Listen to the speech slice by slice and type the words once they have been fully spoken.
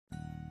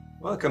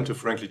Welcome to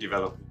Frankly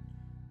Developing.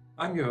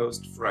 I'm your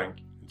host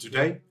Frank, and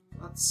today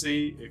let's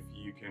see if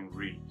you can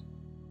read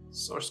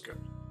source code.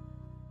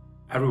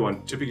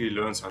 Everyone typically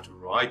learns how to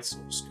write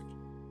source code.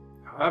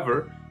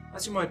 However,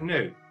 as you might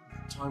know,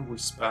 the time we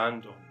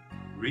spend on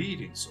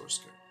reading source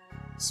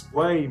code is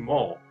way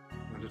more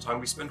than the time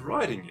we spend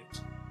writing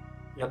it.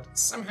 Yet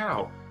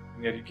somehow,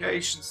 in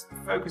education,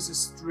 the focus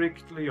is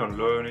strictly on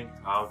learning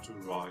how to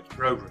write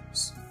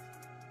programs.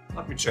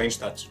 Let me change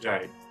that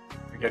today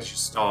and get you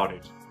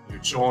started on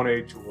your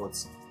journey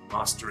towards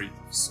mastery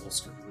of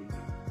source code reading.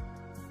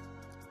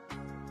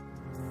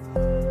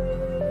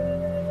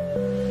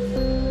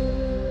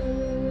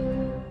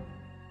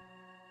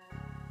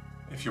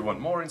 If you want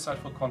more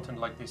insightful content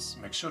like this,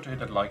 make sure to hit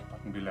that like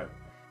button below.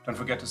 Don't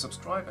forget to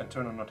subscribe and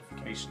turn on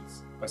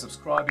notifications. By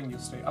subscribing, you'll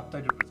stay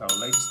updated with our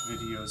latest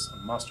videos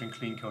on mastering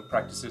clean code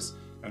practices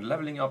and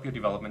leveling up your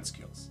development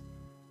skills.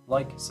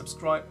 Like,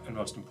 subscribe, and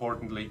most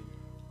importantly,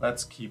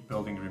 let's keep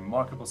building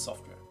remarkable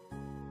software.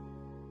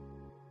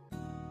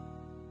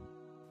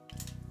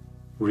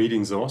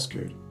 Reading source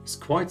code is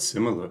quite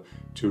similar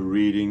to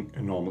reading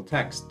a normal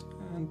text,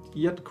 and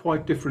yet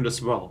quite different as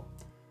well.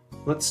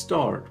 Let's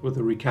start with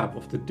a recap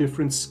of the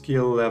different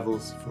skill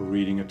levels for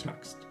reading a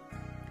text.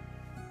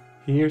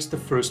 Here's the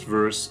first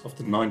verse of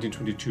the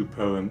 1922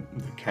 poem,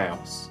 The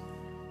Chaos.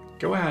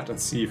 Go ahead and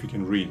see if you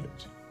can read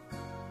it.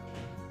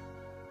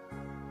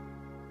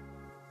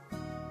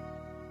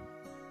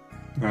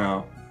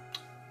 Now,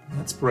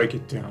 let's break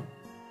it down.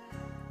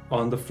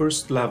 On the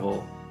first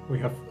level, we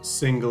have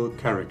single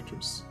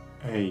characters,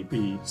 A,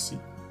 B, C,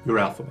 your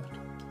alphabet.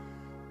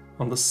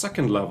 On the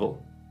second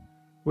level,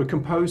 we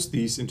compose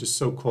these into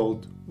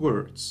so-called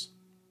words.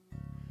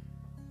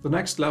 The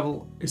next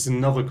level is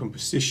another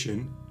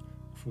composition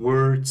of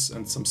words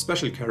and some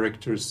special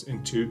characters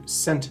into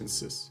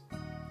sentences.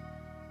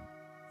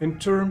 In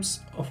terms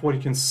of what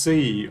you can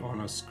see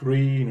on a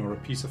screen or a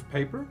piece of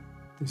paper,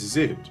 this is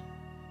it.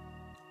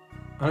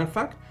 And in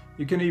fact,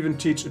 you can even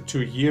teach a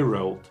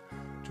 2-year-old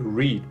to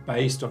read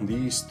based on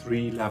these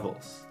 3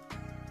 levels.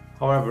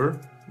 However,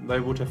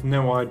 they would have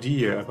no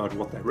idea about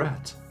what they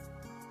read.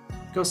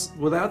 Because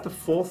without the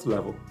 4th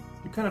level,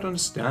 you cannot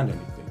understand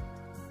anything.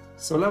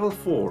 So level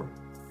 4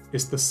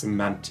 is the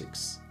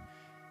semantics.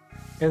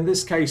 In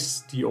this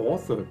case, the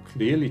author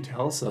clearly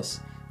tells us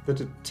that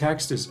the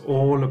text is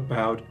all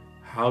about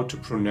how to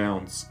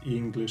pronounce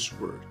English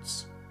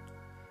words.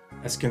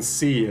 As you can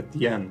see at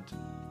the end,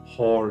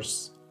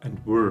 horse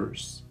and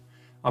worse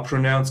are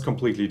pronounced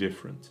completely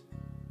different.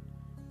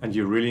 And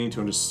you really need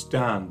to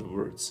understand the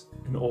words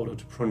in order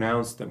to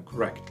pronounce them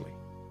correctly.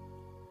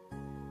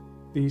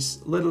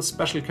 These little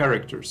special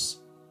characters,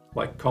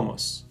 like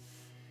commas,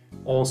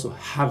 also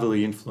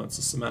heavily influence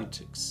the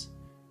semantics.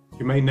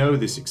 You may know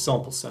this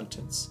example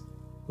sentence,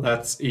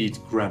 "Let's eat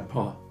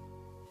grandpa."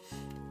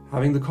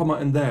 Having the comma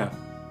in there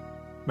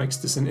makes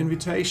this an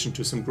invitation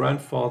to some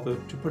grandfather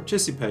to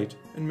participate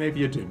in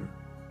maybe a dinner.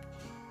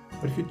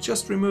 But if you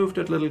just remove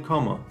that little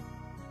comma,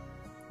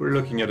 we're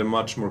looking at a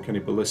much more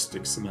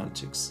cannibalistic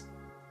semantics.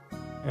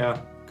 Yeah,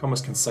 commas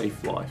can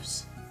save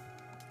lives.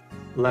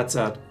 Let's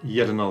add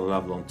yet another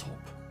level on top.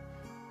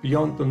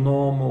 Beyond the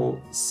normal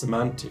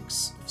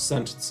semantics of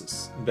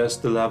sentences, there's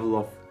the level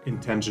of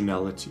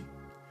intentionality.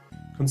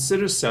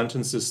 Consider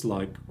sentences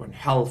like "when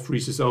hell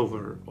freezes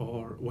over"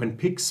 or "when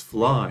pigs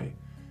fly."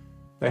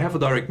 They have a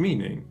direct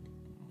meaning,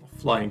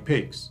 flying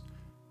pigs,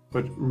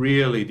 but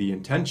really the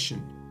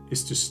intention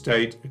is to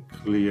state a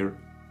clear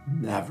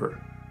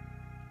never.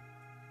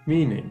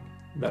 Meaning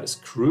that is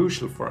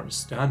crucial for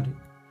understanding,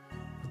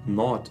 but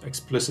not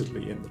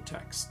explicitly in the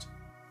text.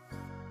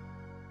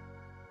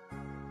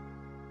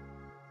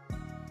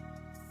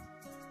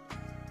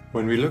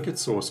 When we look at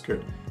source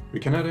code, we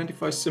can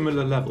identify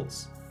similar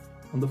levels.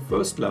 On the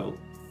first level,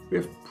 we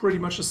have pretty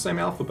much the same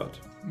alphabet,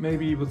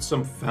 maybe with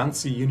some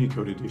fancy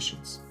Unicode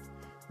additions.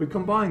 We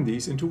combine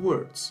these into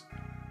words.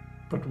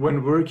 But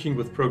when working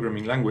with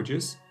programming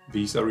languages,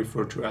 these are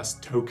referred to as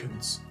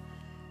tokens.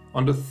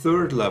 On the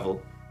third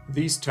level,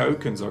 these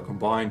tokens are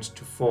combined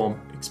to form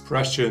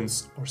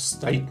expressions or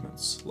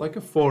statements, like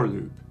a for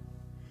loop.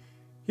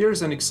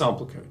 Here's an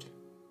example code.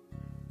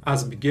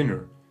 As a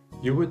beginner,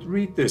 you would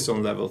read this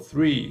on level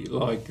 3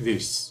 like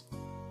this.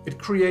 It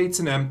creates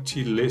an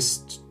empty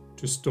list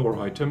to store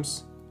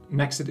items.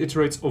 Next, it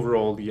iterates over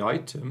all the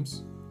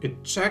items.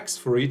 It checks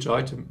for each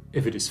item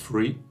if it is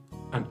free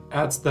and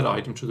adds that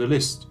item to the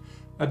list.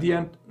 At the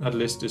end, that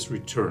list is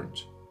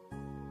returned.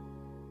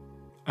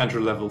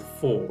 Enter level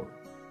 4,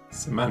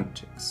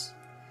 semantics.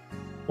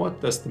 What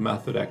does the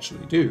method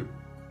actually do?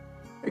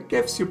 It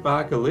gives you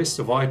back a list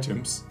of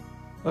items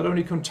that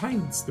only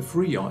contains the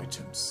free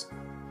items.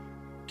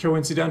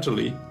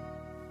 Coincidentally,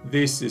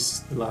 this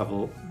is the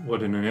level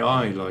what an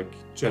AI like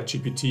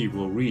GetGPT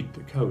will read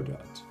the code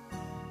at.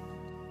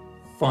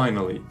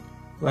 Finally,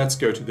 let's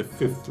go to the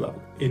 5th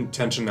level,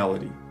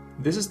 intentionality.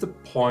 This is the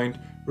point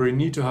where you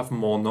need to have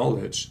more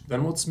knowledge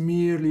than what's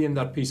merely in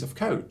that piece of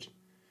code.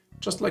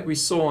 Just like we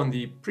saw in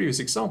the previous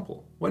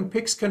example, when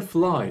pigs can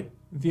fly,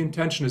 the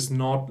intention is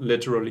not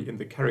literally in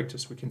the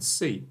characters we can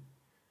see.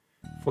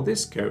 For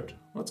this code,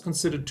 let's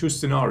consider two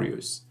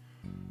scenarios.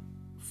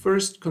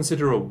 First,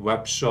 consider a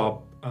web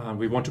shop and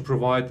we want to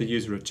provide the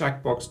user a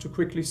checkbox to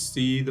quickly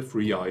see the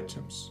free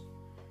items.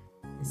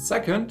 And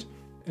second,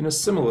 in a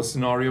similar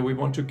scenario, we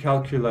want to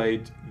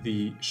calculate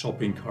the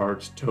shopping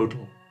cart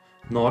total,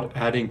 not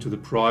adding to the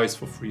price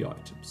for free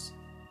items.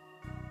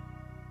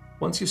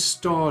 Once you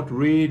start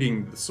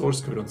reading the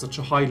source code on such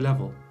a high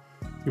level,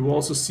 you will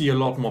also see a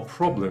lot more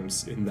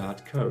problems in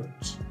that code.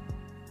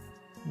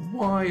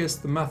 Why is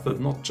the method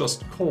not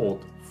just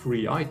called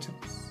free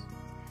items?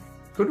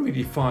 Could we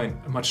define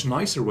a much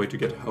nicer way to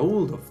get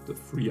hold of the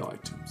free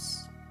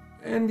items?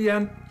 In the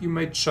end, you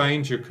may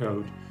change your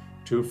code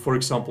to, for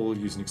example,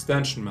 use an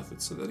extension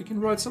method so that you can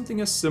write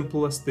something as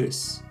simple as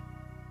this.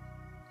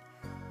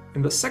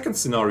 In the second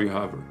scenario,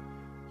 however,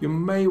 you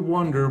may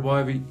wonder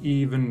why we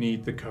even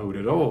need the code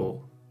at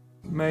all.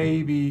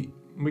 Maybe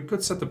we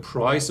could set the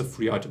price of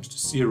free items to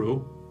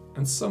 0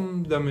 and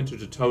sum them into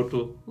the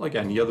total like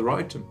any other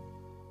item.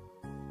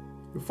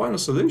 Your final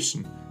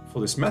solution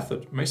for this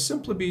method may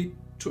simply be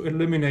to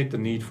eliminate the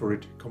need for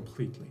it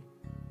completely.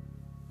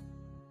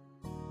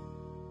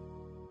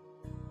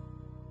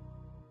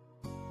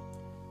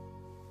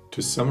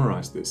 To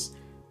summarize this,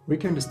 we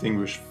can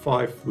distinguish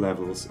 5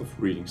 levels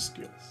of reading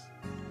skills.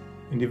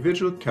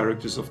 Individual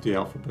characters of the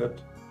alphabet,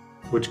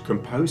 which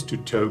compose to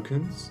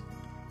tokens,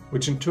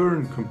 which in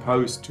turn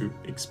compose to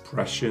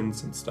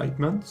expressions and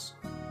statements,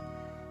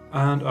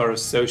 and are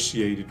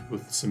associated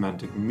with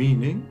semantic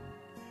meaning.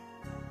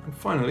 And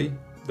finally,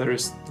 there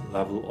is the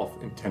level of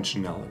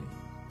intentionality.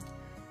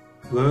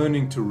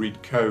 Learning to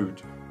read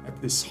code at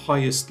this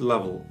highest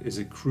level is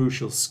a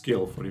crucial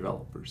skill for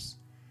developers.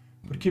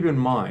 But keep in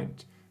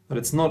mind that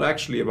it's not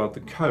actually about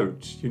the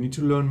code. You need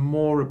to learn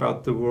more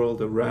about the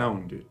world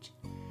around it.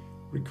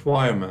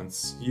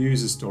 Requirements,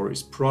 user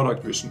stories,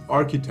 product vision,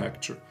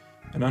 architecture,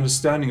 and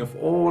understanding of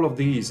all of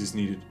these is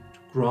needed to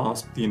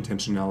grasp the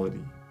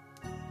intentionality.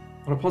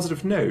 On a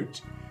positive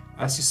note,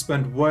 as you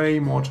spend way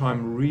more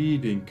time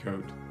reading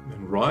code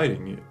than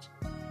writing it,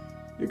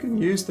 you can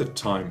use that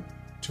time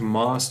to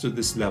master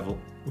this level,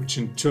 which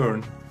in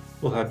turn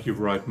will help you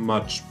write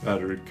much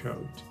better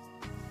code.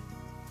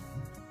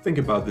 Think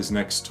about this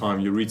next time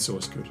you read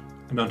source code,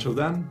 and until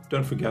then,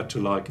 don't forget to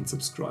like and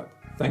subscribe.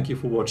 Thank you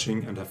for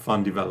watching and have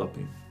fun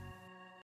developing.